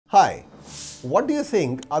Hi, what do you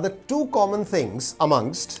think are the two common things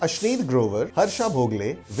amongst Ashneet Grover, Harsha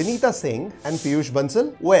Bhogle, Vinita Singh and Piyush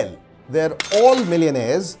Bansal? Well, they're all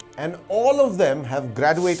millionaires and all of them have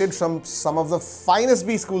graduated from some of the finest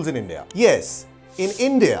B schools in India. Yes, in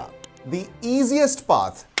India, the easiest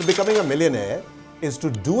path to becoming a millionaire is to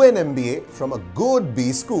do an MBA from a good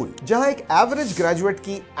B school. जहां एक average graduate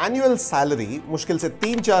की annual salary मुश्किल से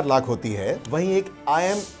 3-4 लाख होती है, वहीं एक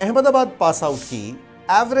IIM Ahmedabad pass out की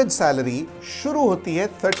एवरेज सैलरी शुरू होती है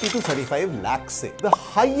 30 to 35 lakh से. The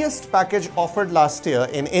highest package offered last year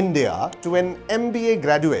in India to an MBA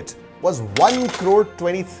graduate was 1 crore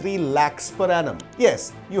 23 lakhs per annum.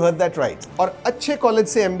 Yes, you heard that right. और अच्छे कॉलेज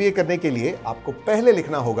से MBA करने के लिए आपको पहले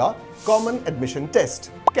लिखना होगा Common Admission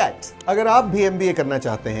Test, CAT. अगर आप भी MBA करना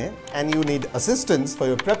चाहते हैं and you need assistance for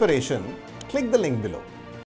your preparation, click the link below.